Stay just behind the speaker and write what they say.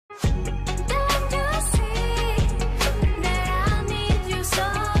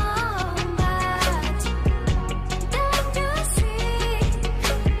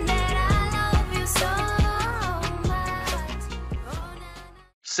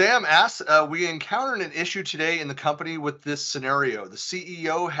Sam asks, we encountered an issue today in the company with this scenario. The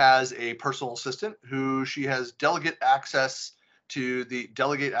CEO has a personal assistant who she has delegate access to the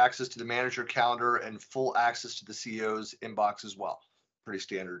manager calendar and full access to the CEO's inbox as well. Pretty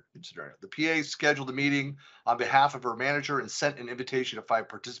standard scenario. The PA scheduled a meeting on behalf of her manager and sent an invitation to 5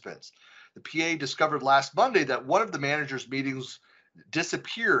 participants. The PA discovered last Monday that one of the manager's meetings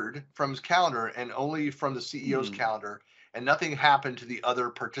disappeared from his calendar and only from the CEO's calendar, and nothing happened to the other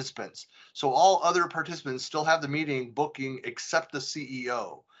participants. So all other participants still have the meeting booking except the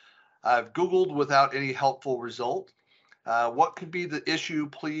CEO. I've Googled without any helpful result. What could be the issue,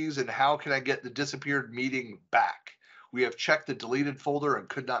 please, and how can I get the disappeared meeting back? We have checked the deleted folder and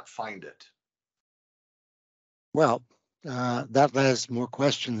could not find it. Well, that has more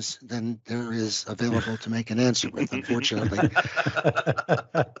questions than there is available to make an answer with, unfortunately.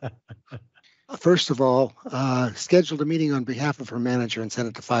 First of all, scheduled a meeting on behalf of her manager and sent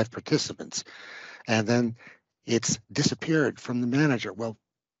it to 5 participants. And then it's disappeared from the manager. Well,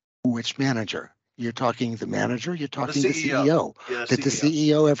 which manager? You're talking the manager? You're talking the CEO. Yeah, Did the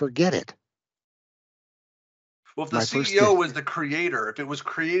CEO ever get it? Well, if the CEO was the creator, if it was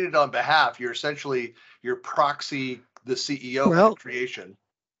created on behalf, you're essentially your proxy, the CEO of the creation.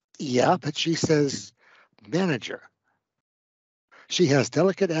 Yeah, but she says manager. She has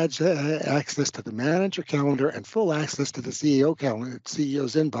delegate access to the manager calendar and full access to the CEO calendar,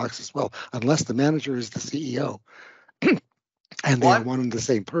 CEO's inbox as well, unless the manager is the CEO. And they're one and the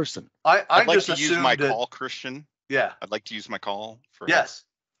same person. I'd like to use my call, Christian. Yeah. I'd like to use my call for. Yes.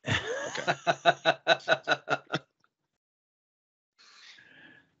 Okay.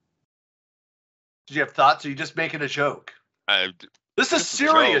 Did you have thoughts, or are you just making a joke? This is Just a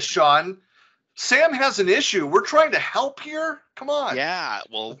serious, joke. Sean. Sam has an issue. We're trying to help here. Come on. Yeah,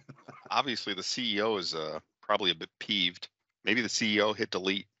 well, obviously the CEO is probably a bit peeved. Maybe the CEO hit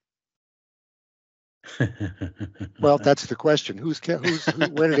delete. Well, that's the question.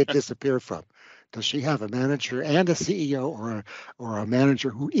 Where did it disappear from? Does she have a manager and a CEO, or a manager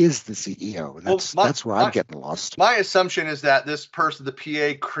who is the CEO? That's where I'm getting lost. My assumption is that this person, the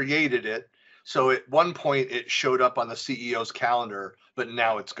PA, created it. So at one point it showed up on the CEO's calendar, but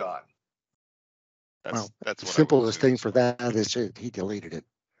now it's gone. That's the what simplest thing for that is he deleted it.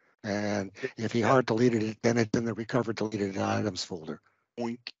 And if he hard deleted it, then it's in the recovered deleted items folder.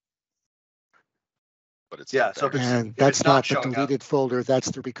 Oink. But it's that's not the deleted folder.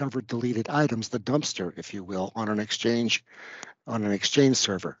 That's the recovered deleted items, the dumpster, if you will, on an exchange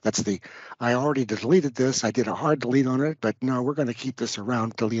server. That's I already deleted this. I did a hard delete on it, but no, we're going to keep this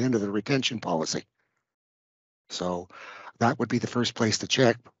around till the end of the retention policy. So that would be the first place to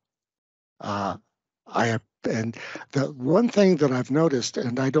check. And the one thing that I've noticed,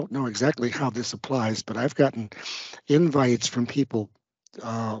 and I don't know exactly how this applies, but I've gotten invites from people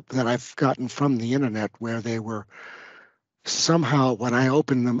that I've gotten from the internet where they were somehow, when I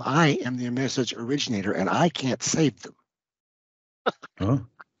open them, I am the message originator and I can't save them. Oh,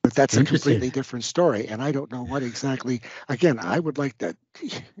 but that's a completely different story. And I don't know what exactly, again, I would like that.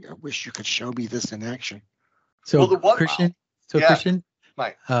 I wish you could show me this in action. So Christian, Christian,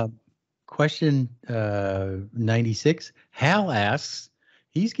 Mike. Question 96. Hal asks,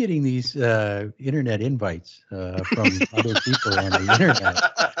 he's getting these internet invites from other people on the internet.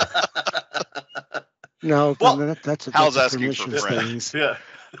 No, that's Hal's asking for friends. Yeah.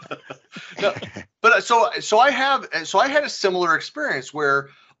 No, but so I had a similar experience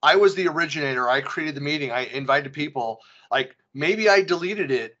where I was the originator. I created the meeting. I invited people. Like maybe I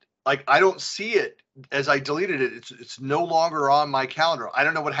deleted it. Like I don't see it as I deleted it. It's no longer on my calendar. I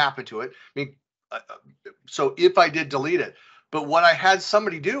don't know what happened to it. I mean, so if I did delete it, but what I had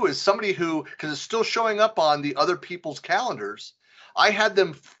somebody do is somebody who, because it's still showing up on the other people's calendars, I had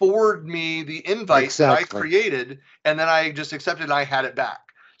them forward me the invite that I created, and then I just accepted and I had it back.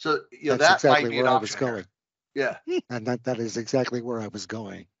 So that's that exactly might be an where option. I was going. Yeah. And that is exactly where I was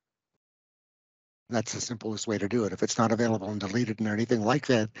going. That's the simplest way to do it. If it's not available and deleted or anything like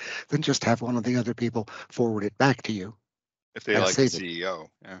that, then just have one of the other people forward it back to you. If they like the CEO,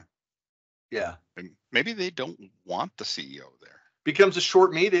 Yeah. And maybe they don't want the CEO there. Becomes a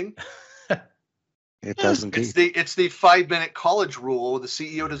short meeting. It doesn't. It's the 5-minute college rule. The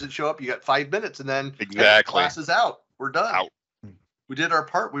CEO doesn't show up. You got 5 minutes, and then class is out. We're done. Out. We did our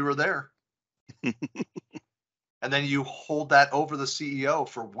part. We were there. And then you hold that over the CEO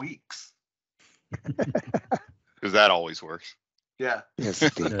for weeks. Because that always works. Yeah. Yes,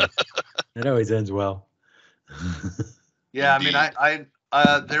 it always ends well. Yeah, indeed. I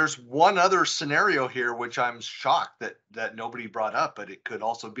mean, there's one other scenario here which I'm shocked that nobody brought up, but it could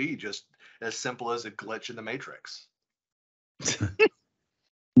also be just as simple as a glitch in the matrix.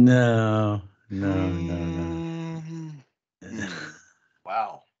 No.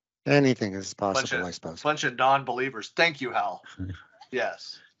 Wow. Anything is possible, I suppose. Bunch of non-believers. Thank you, Hal.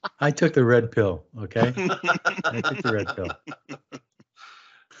 Yes. I took the red pill. Okay. I took the red pill.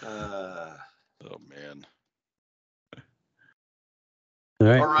 Oh man. All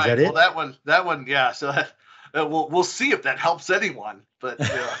right. All right. Is that Well, it? that one, yeah. So we'll see if that helps anyone. But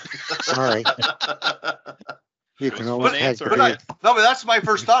yeah. All right. You can always answer. tag but that's my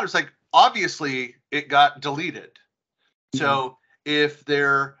first thought. It's like, obviously it got deleted. So if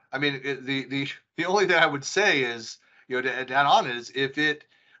there, I mean, the only thing I would say is, to add on is, if it,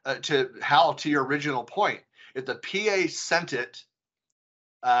 to Hal, to your original point, if the PA sent it,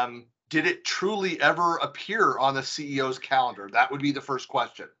 did it truly ever appear on the CEO's calendar? That would be the first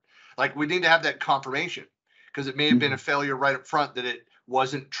question. Like, we need to have that confirmation, because it may have been a failure right up front, that it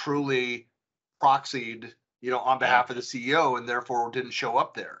wasn't truly proxied, on behalf of the CEO, and therefore didn't show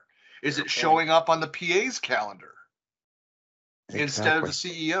up there. Is it showing up on the PA's calendar instead of the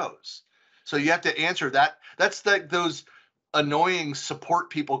CEO's? So you have to answer that. That's those annoying support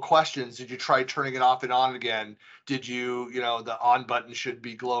people questions. Did you try turning it off and on again? Did you, the on button should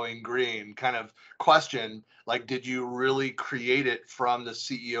be glowing green kind of question. Like, did you really create it from the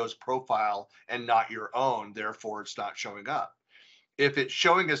CEO's profile and not your own? Therefore, it's not showing up. If it's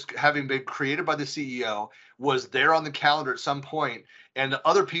showing as having been created by the CEO, was there on the calendar at some point, and the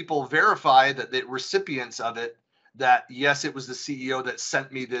other people verify that the recipients of it, that yes, it was the CEO that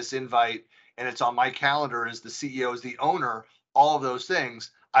sent me this invite, and it's on my calendar as the CEO, as the owner, all of those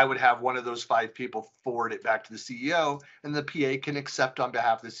things, I would have one of those 5 people forward it back to the CEO, and the PA can accept on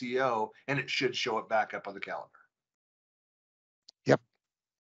behalf of the CEO, and it should show it back up on the calendar. Yep.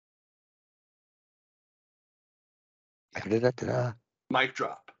 Mic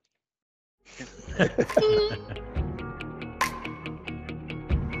drop.